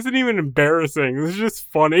 this isn't even embarrassing. This is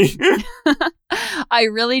just funny. I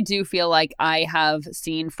really do feel like I have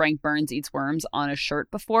seen Frank Burns Eats Worms on a shirt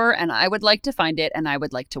before, and I would like to find it, and I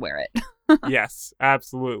would like to wear it. Yes,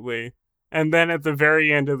 absolutely. And then at the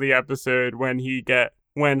very end of the episode,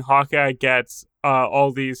 when Hawkeye gets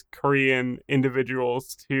all these Korean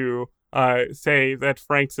individuals to say that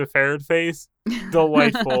Frank's a ferret face,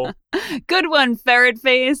 delightful. Good one, ferret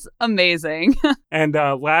face. Amazing. And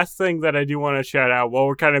last thing that I do want to shout out while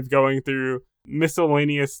we're kind of going through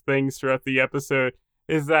miscellaneous things throughout the episode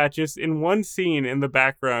is that just in one scene in the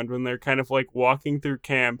background when they're kind of like walking through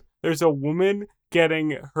camp, there's a woman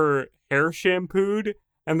getting her hair shampooed,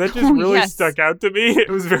 and that just really stuck out to me. It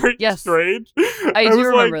was very strange. I do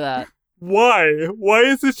remember that. Why? Why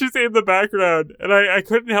is this just in the background? And I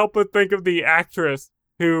couldn't help but think of the actress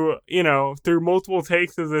who, you know, through multiple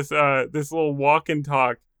takes of this little walk and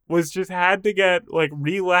talk, was just had to get like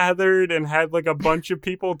relathered and had like a bunch of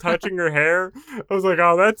people touching her hair. I was like,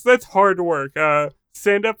 oh, that's hard work.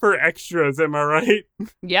 Stand up for extras, am I right?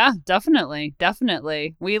 Yeah, definitely.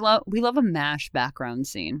 We love a MASH background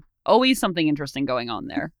scene. Always something interesting going on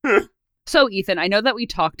there. So, Ethan, I know that we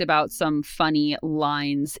talked about some funny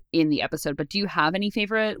lines in the episode, but do you have any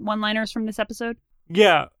favorite one-liners from this episode?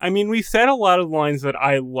 Yeah, I mean, we said a lot of lines that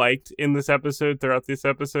I liked in this episode throughout this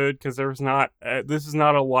episode because this is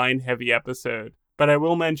not a line-heavy episode. But I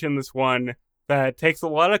will mention this one that takes a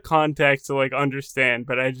lot of context to like understand,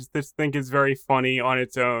 but I just think is very funny on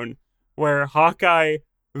its own, where Hawkeye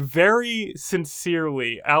very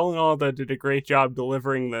sincerely, Alan Alda did a great job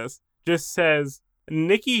delivering this, just says,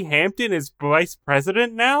 Nikki Hampton is vice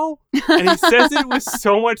president now? And he says it with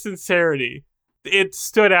so much sincerity. It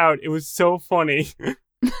stood out. It was so funny.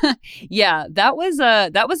 Yeah, that was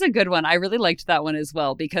a good one. I really liked that one as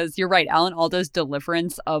well because you're right. Alan Alda's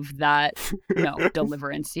deliverance of that. No,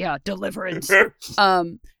 deliverance. Yeah, deliverance.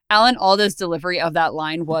 Alan Alda's delivery of that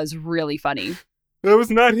line was really funny. That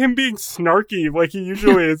was not him being snarky like he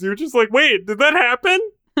usually is. You were just like, wait, did that happen?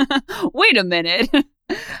 Wait a minute.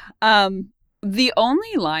 The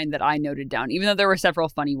only line that I noted down, even though there were several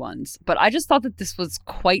funny ones, but I just thought that this was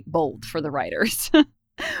quite bold for the writers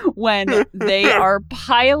when they are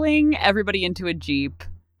piling everybody into a Jeep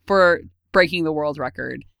for breaking the world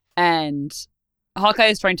record. And Hawkeye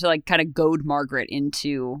is trying to like kind of goad Margaret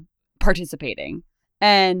into participating.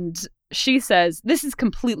 And she says, "This is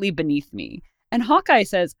completely beneath me." And Hawkeye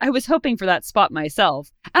says, "I was hoping for that spot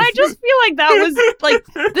myself." And I just feel like that was like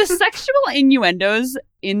the sexual innuendos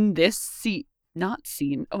in this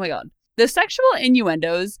oh my God. The sexual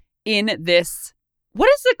innuendos in this, what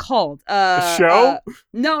is it called? Show?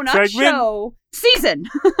 No, not Segment? show. Season.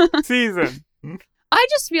 Season. I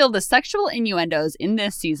just feel the sexual innuendos in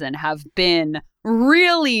this season have been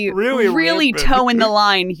really toeing the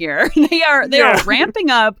line here. They are ramping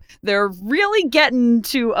up. They're really getting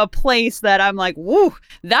to a place that I'm like, woo,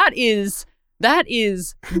 that is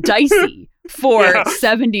dicey for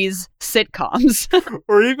 70s sitcoms.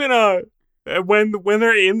 Or even when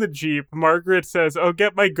they're in the Jeep, Margaret says, "Oh,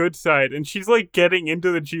 get my good side," and she's like getting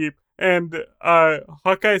into the Jeep, and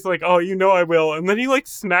Hawkeye's like, "Oh, you know I will," and then he like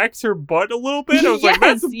smacks her butt a little bit. I was like,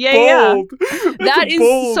 "That's bold." That is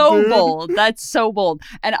bold, so dude. bold. That's so bold,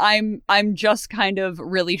 and I'm just kind of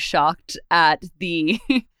really shocked at the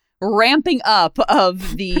ramping up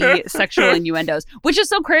of the sexual innuendos, which is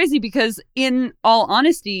so crazy because, in all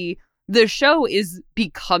honesty, the show is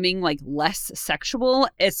becoming like less sexual,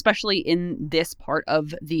 especially in this part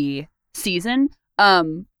of the season.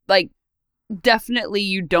 Like definitely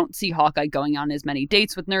you don't see Hawkeye going on as many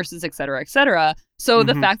dates with nurses, et cetera, et cetera. So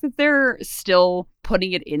the fact that they're still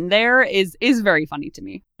putting it in there is very funny to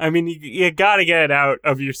me. I mean, you gotta get it out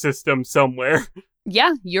of your system somewhere.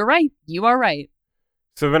 Yeah, you're right. You are right.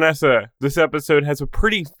 So Vanessa, this episode has a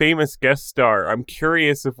pretty famous guest star. I'm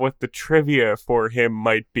curious of what the trivia for him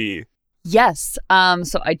might be. Yes.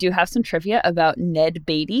 So I do have some trivia about Ned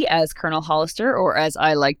Beatty as Colonel Hollister, or as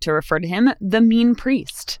I like to refer to him, the Mean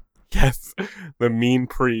Priest. Yes, the Mean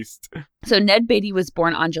Priest. So Ned Beatty was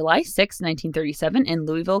born on July 6, 1937 in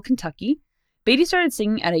Louisville, Kentucky. Beatty started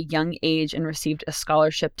singing at a young age and received a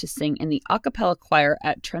scholarship to sing in the a cappella choir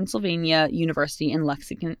at Transylvania University in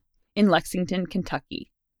Lexington,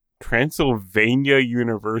 Kentucky. Transylvania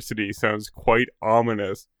University sounds quite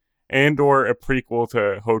ominous. And or a prequel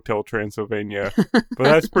to Hotel Transylvania. But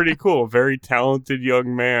that's pretty cool. Very talented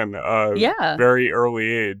young man. Very early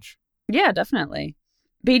age. Yeah, definitely.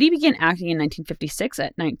 Beatty began acting in 1956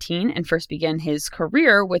 at 19 and first began his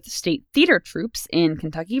career with state theater troupes in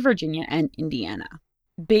Kentucky, Virginia, and Indiana.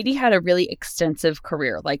 Beatty had a really extensive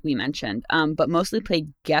career, like we mentioned, but mostly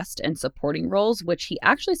played guest and supporting roles, which he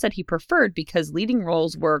actually said he preferred because leading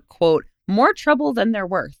roles were, quote, more trouble than they're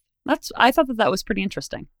worth. I thought that was pretty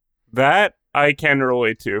interesting. That I can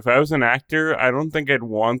relate to. If I was an actor, I don't think I'd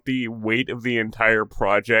want the weight of the entire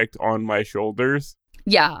project on my shoulders.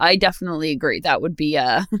 Yeah, I definitely agree. That would be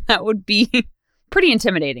pretty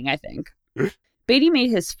intimidating, I think. Beatty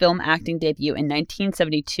made his film acting debut in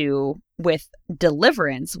 1972 with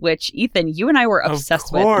Deliverance, which, Ethan, you and I were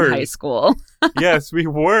obsessed with in high school. Yes, we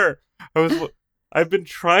were. I've been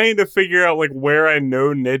trying to figure out like where I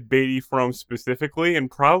know Ned Beatty from specifically, and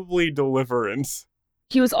probably Deliverance.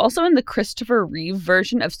 He was also in the Christopher Reeve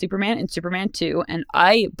version of Superman in Superman 2, and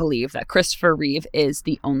I believe that Christopher Reeve is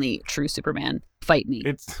the only true Superman. Fight me.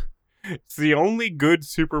 It's the only good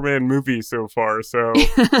Superman movie so far, so...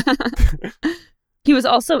 He was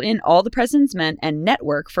also in All the President's Men and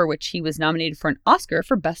Network, for which he was nominated for an Oscar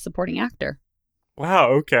for Best Supporting Actor. Wow,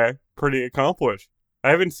 okay. Pretty accomplished. I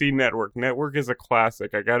haven't seen Network. Network is a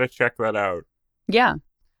classic. I gotta check that out. Yeah.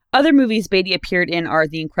 Other movies Beatty appeared in are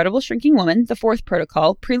The Incredible Shrinking Woman, The Fourth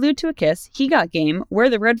Protocol, Prelude to a Kiss, He Got Game, Where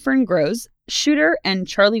the Red Fern Grows, Shooter, and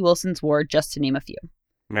Charlie Wilson's War, just to name a few.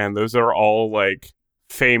 Man, those are all, like,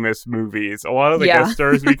 famous movies. A lot of the guest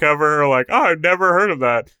stars we cover are like, oh, I've never heard of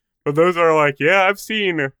that. But those are like, yeah, I've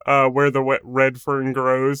seen Where the Red Fern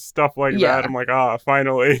Grows, stuff like that. I'm like,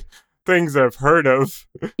 finally, things I've heard of.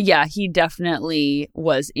 Yeah, he definitely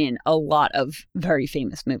was in a lot of very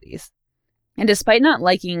famous movies. And despite not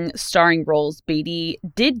liking starring roles, Beatty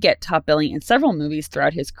did get top billing in several movies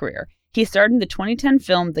throughout his career. He starred in the 2010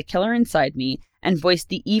 film The Killer Inside Me and voiced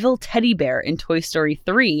the evil teddy bear in Toy Story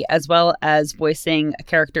 3, as well as voicing a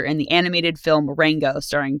character in the animated film Rango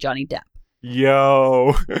starring Johnny Depp.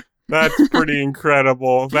 Yo, that's pretty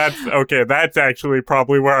incredible. That's actually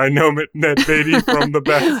probably where I know Ned Beatty from the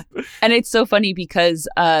best. And it's so funny because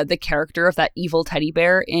the character of that evil teddy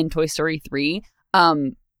bear in Toy Story 3,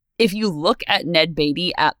 if you look at Ned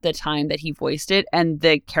Beatty at the time that he voiced it and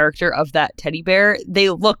the character of that teddy bear,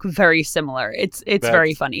 they look very similar. It's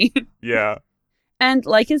very funny. Yeah. And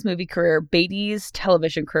like his movie career, Beatty's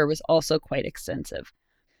television career was also quite extensive.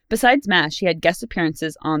 Besides MASH, he had guest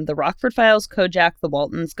appearances on The Rockford Files, Kojak, The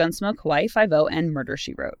Waltons, Gunsmoke, Hawaii Five-0, and Murder,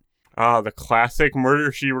 She Wrote. Ah, the classic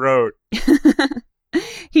Murder, She Wrote.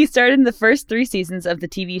 He starred in the first 3 seasons of the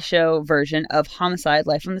TV show version of Homicide: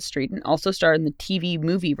 Life on the Street and also starred in the TV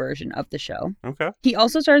movie version of the show. Okay. He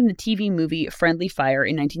also starred in the TV movie Friendly Fire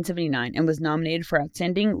in 1979 and was nominated for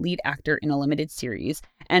Outstanding Lead Actor in a Limited Series.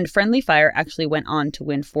 And Friendly Fire actually went on to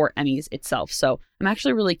win 4 Emmys itself. So I'm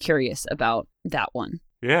actually really curious about that one.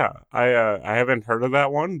 Yeah, I haven't heard of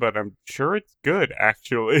that one, but I'm sure it's good,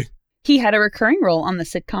 actually. He had a recurring role on the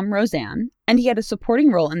sitcom Roseanne, and he had a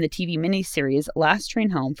supporting role in the TV miniseries Last Train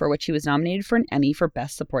Home, for which he was nominated for an Emmy for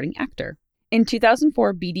Best Supporting Actor. In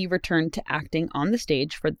 2004, Beatty returned to acting on the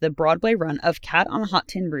stage for the Broadway run of Cat on a Hot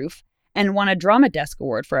Tin Roof and won a Drama Desk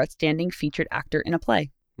Award for Outstanding Featured Actor in a Play.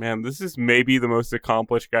 Man, this is maybe the most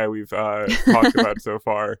accomplished guy we've talked about so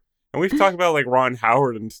far. And we've talked about like Ron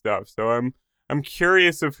Howard and stuff, so I'm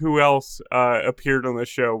curious of who else appeared on the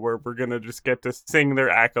show where we're going to just get to sing their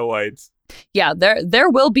acolytes. Yeah, there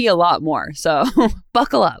will be a lot more, so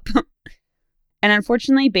buckle up. And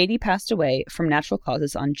unfortunately, Beatty passed away from natural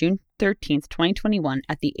causes on June 13th, 2021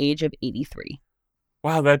 at the age of 83.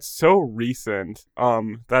 Wow, that's so recent.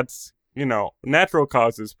 That's, natural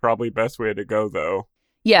causes probably best way to go, though.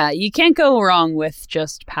 Yeah, you can't go wrong with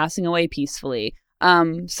just passing away peacefully.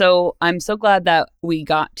 So I'm so glad that we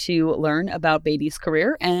got to learn about Beatty's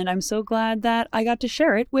career, and I'm so glad that I got to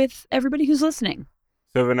share it with everybody who's listening.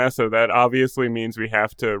 So Vanessa, that obviously means we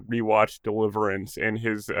have to rewatch Deliverance in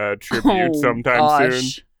his tribute sometime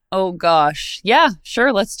soon. Oh gosh. Yeah,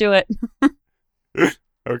 sure, let's do it.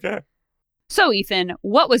 Okay. So Ethan,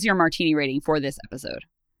 what was your martini rating for this episode?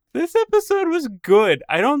 This episode was good.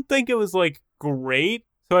 I don't think it was like great.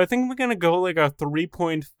 So I think we're going to go like a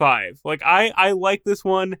 3.5. Like I like this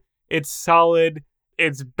one. It's solid.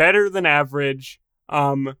 It's better than average.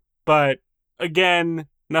 But again,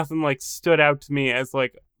 nothing like stood out to me as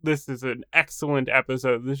like, this is an excellent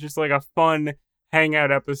episode. This is just like a fun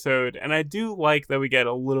hangout episode. And I do like that we get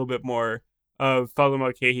a little bit more of Father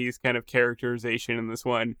Mulcahy's kind of characterization in this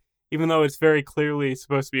one, even though it's very clearly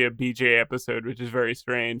supposed to be a BJ episode, which is very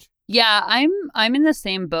strange. Yeah, I'm in the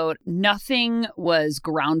same boat. Nothing was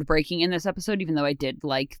groundbreaking in this episode, even though I did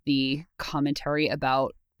like the commentary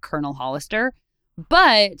about Colonel Hollister.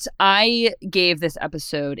 But I gave this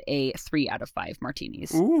episode a 3 out of 5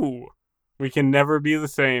 martinis. Ooh, we can never be the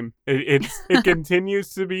same. It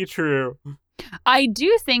continues to be true. I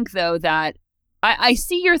do think, though, that I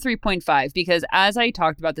see your 3.5 because as I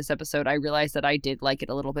talked about this episode, I realized that I did like it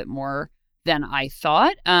a little bit more than I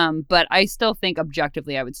thought. But I still think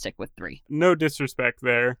objectively I would stick with 3. No disrespect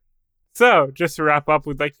there. So, just to wrap up,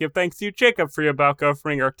 we'd like to give thanks to Jacob Friabalco for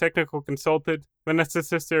being our technical consultant, Vanessa's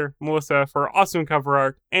sister, Melissa, for our awesome cover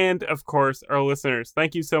art, and, of course, our listeners.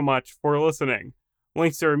 Thank you so much for listening.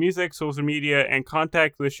 Links to our music, social media, and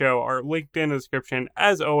contact the show are linked in the description,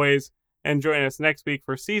 as always, and join us next week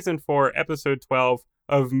for Season 4, Episode 12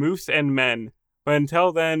 of Moose and Men. But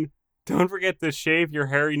until then, don't forget to shave your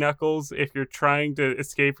hairy knuckles if you're trying to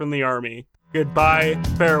escape from the army. Goodbye,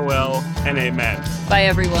 farewell, and amen. Bye,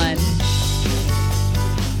 everyone.